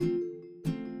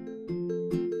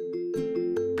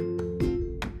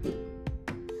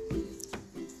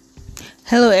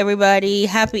Hello, everybody.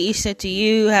 Happy Easter to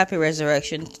you. Happy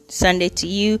Resurrection Sunday to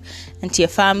you and to your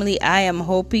family. I am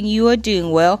hoping you are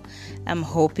doing well. I'm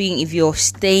hoping if you're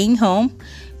staying home,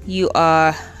 you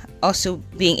are also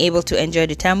being able to enjoy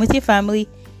the time with your family.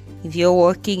 If you're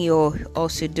working, you're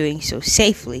also doing so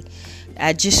safely.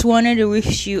 I just wanted to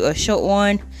wish you a short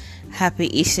one. Happy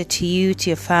Easter to you, to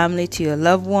your family, to your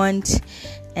loved ones,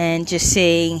 and just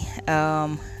saying,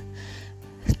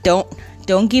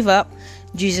 don't give up.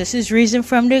 Jesus is risen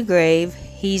from the grave.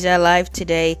 He's alive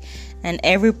today. And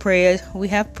every prayer we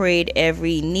have prayed,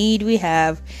 every need we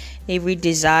have, every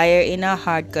desire in our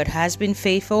heart, God has been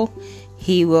faithful.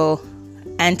 He will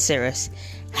answer us.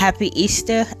 Happy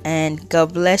Easter, and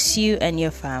God bless you and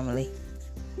your family.